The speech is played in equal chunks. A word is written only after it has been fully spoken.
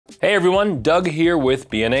Hey everyone, Doug here with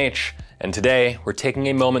B&H, and today we're taking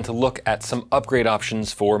a moment to look at some upgrade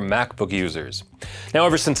options for MacBook users. Now,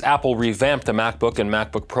 ever since Apple revamped the MacBook and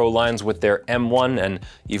MacBook Pro lines with their M1 and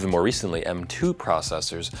even more recently M2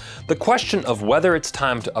 processors, the question of whether it's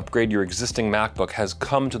time to upgrade your existing MacBook has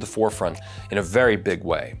come to the forefront in a very big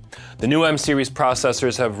way. The new M series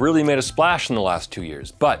processors have really made a splash in the last 2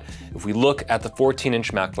 years, but if we look at the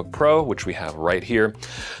 14-inch MacBook Pro, which we have right here,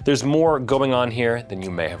 there's more going on here than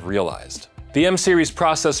you may have realized. The M series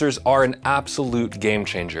processors are an absolute game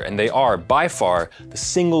changer, and they are, by far, the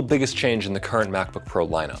single biggest change in the current MacBook Pro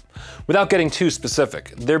lineup. Without getting too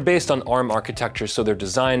specific, they're based on ARM architecture, so they're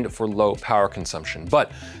designed for low power consumption.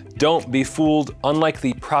 But don't be fooled, unlike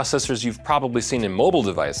the processors you've probably seen in mobile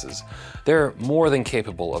devices, they're more than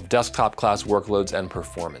capable of desktop-class workloads and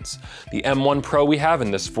performance. The M1 Pro we have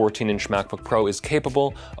in this 14-inch MacBook Pro is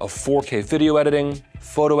capable of 4K video editing,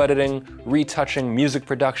 photo editing, retouching, music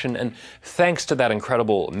production, and thanks to that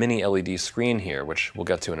incredible mini LED screen here, which we'll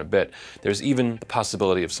get to in a bit, there's even the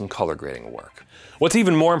possibility of some color grading work. What's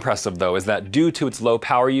even more impressive though is that due to its low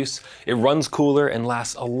power use, it runs cooler and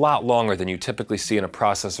lasts a lot longer than you typically see in a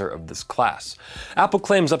processor of this class. Apple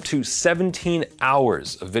claims up to 17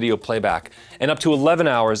 hours of video playback and up to 11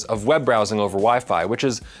 hours of web browsing over Wi-Fi, which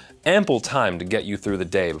is ample time to get you through the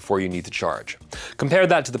day before you need to charge. Compare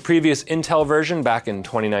that to the previous Intel version back in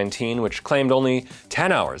 2019, which claimed only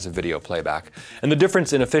 10 hours of video playback, and the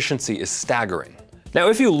difference in efficiency is staggering. Now,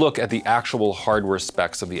 if you look at the actual hardware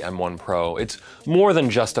specs of the M1 Pro, it's more than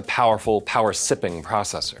just a powerful, power-sipping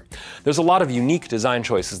processor. There's a lot of unique design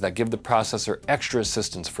choices that give the processor extra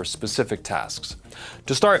assistance for specific tasks.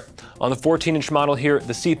 To start, on the 14-inch model here,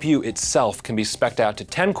 the CPU itself can be spec'd out to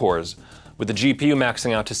 10 cores, with the GPU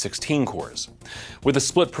maxing out to 16 cores. With a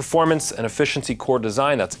split performance and efficiency core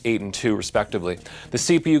design, that's 8 and 2 respectively, the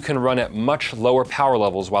CPU can run at much lower power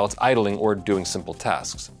levels while it's idling or doing simple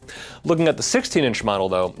tasks. Looking at the 16-inch model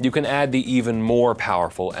though, you can add the even more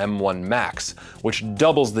powerful M1 Max, which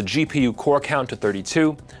doubles the GPU core count to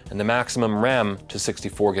 32 and the maximum RAM to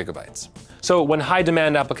 64 gigabytes. So when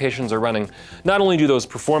high-demand applications are running, not only do those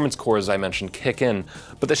performance cores I mentioned kick in,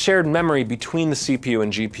 but the shared memory between the CPU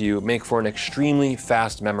and GPU make for an extremely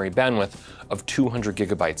fast memory bandwidth of 200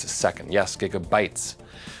 gigabytes a second. Yes, gigabytes,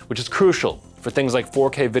 which is crucial for things like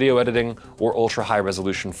 4K video editing or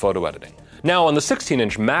ultra-high-resolution photo editing. Now, on the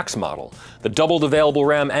 16-inch Max model, the doubled available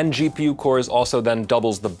RAM and GPU cores also then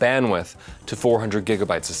doubles the bandwidth to 400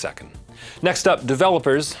 gigabytes a second. Next up,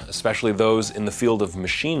 developers, especially those in the field of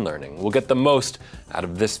machine learning, will get the most out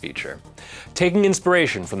of this feature. Taking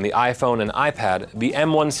inspiration from the iPhone and iPad, the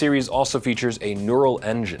M1 series also features a neural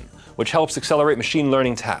engine, which helps accelerate machine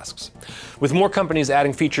learning tasks. With more companies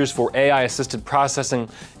adding features for AI-assisted processing,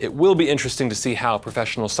 it will be interesting to see how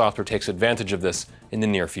professional software takes advantage of this in the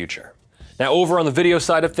near future. Now, over on the video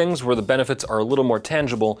side of things, where the benefits are a little more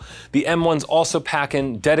tangible, the M1s also pack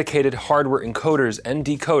in dedicated hardware encoders and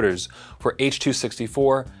decoders for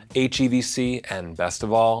H.264, HEVC, and best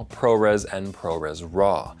of all, ProRes and ProRes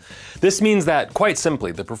RAW. This means that, quite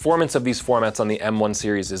simply, the performance of these formats on the M1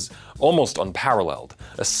 series is almost unparalleled,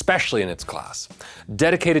 especially in its class.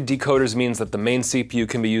 Dedicated decoders means that the main CPU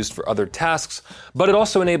can be used for other tasks, but it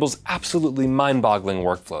also enables absolutely mind-boggling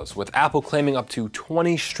workflows, with Apple claiming up to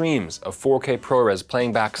 20 streams of 4K ProRes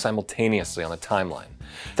playing back simultaneously on a timeline.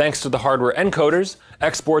 Thanks to the hardware encoders,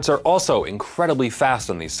 exports are also incredibly fast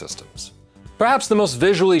on these systems. Perhaps the most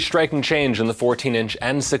visually striking change in the 14-inch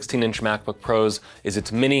and 16-inch MacBook Pros is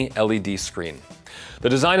its mini LED screen. The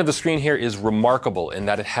design of the screen here is remarkable in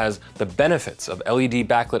that it has the benefits of LED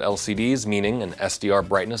backlit LCDs, meaning an SDR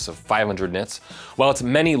brightness of 500 nits, while its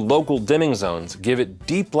many local dimming zones give it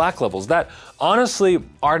deep black levels that honestly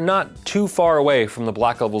are not too far away from the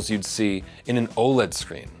black levels you'd see in an OLED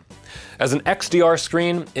screen. As an XDR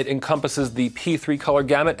screen, it encompasses the P3 color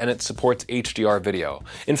gamut and it supports HDR video.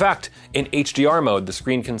 In fact, in HDR mode, the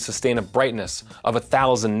screen can sustain a brightness of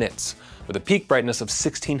 1000 nits, with a peak brightness of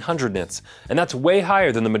 1600 nits, and that's way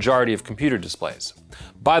higher than the majority of computer displays.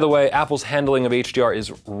 By the way, Apple's handling of HDR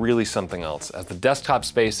is really something else, as the desktop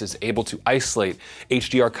space is able to isolate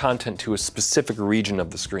HDR content to a specific region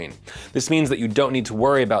of the screen. This means that you don't need to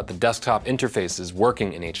worry about the desktop interfaces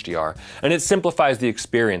working in HDR, and it simplifies the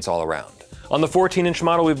experience all around. On the 14-inch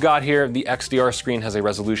model we've got here, the XDR screen has a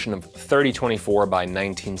resolution of 3024 by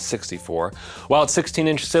 1964, while its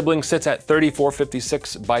 16-inch sibling sits at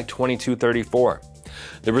 3456 by 2234.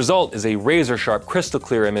 The result is a razor-sharp,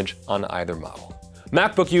 crystal-clear image on either model.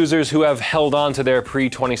 MacBook users who have held on to their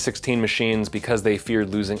pre-2016 machines because they feared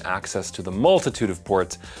losing access to the multitude of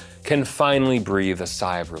ports can finally breathe a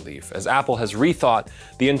sigh of relief, as Apple has rethought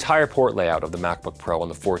the entire port layout of the MacBook Pro on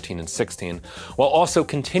the 14 and 16, while also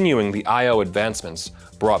continuing the I/O advancements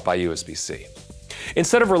brought by USB-C.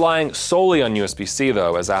 Instead of relying solely on USB-C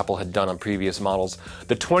though, as Apple had done on previous models,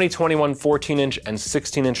 the 2021 14-inch and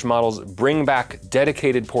 16-inch models bring back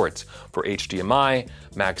dedicated ports for HDMI,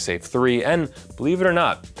 MagSafe 3, and, believe it or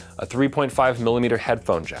not, a 3.5mm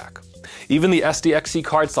headphone jack. Even the SDXC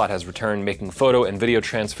card slot has returned, making photo and video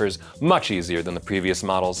transfers much easier than the previous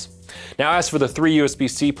models. Now, as for the 3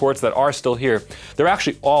 USB-C ports that are still here, they're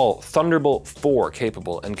actually all Thunderbolt 4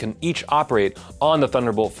 capable and can each operate on the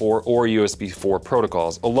Thunderbolt 4 or USB 4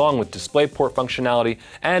 protocols, along with DisplayPort functionality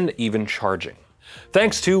and even charging.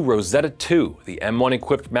 Thanks to Rosetta 2, the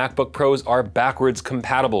M1-equipped MacBook Pros are backwards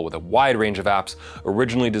compatible with a wide range of apps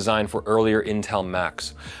originally designed for earlier Intel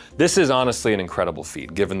Macs. This is honestly an incredible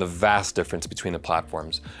feat, given the vast difference between the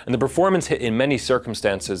platforms, and the performance hit in many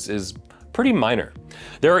circumstances is pretty minor.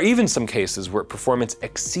 There are even some cases where performance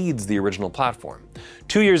exceeds the original platform.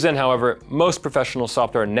 2 years in, however, most professional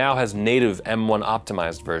software now has native M1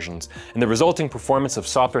 optimized versions, and the resulting performance of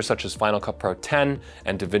software such as Final Cut Pro 10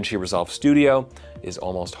 and DaVinci Resolve Studio is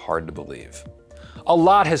almost hard to believe. A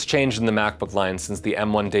lot has changed in the MacBook line since the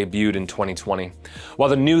M1 debuted in 2020. While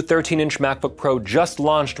the new 13-inch MacBook Pro just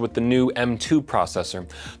launched with the new M2 processor,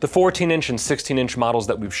 the 14-inch and 16-inch models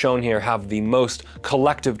that we've shown here have the most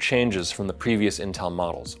collective changes from the previous Intel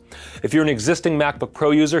models. If you're an existing MacBook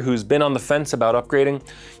Pro user who's been on the fence about upgrading,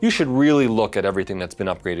 you should really look at everything that's been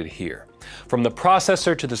upgraded here. From the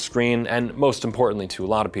processor to the screen, and most importantly to a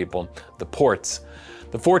lot of people, the ports.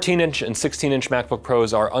 The 14-inch and 16-inch MacBook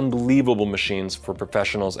Pros are unbelievable machines for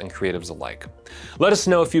professionals and creatives alike. Let us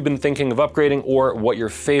know if you've been thinking of upgrading or what your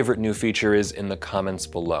favorite new feature is in the comments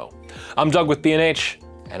below. I'm Doug with B&H,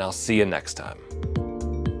 and I'll see you next time.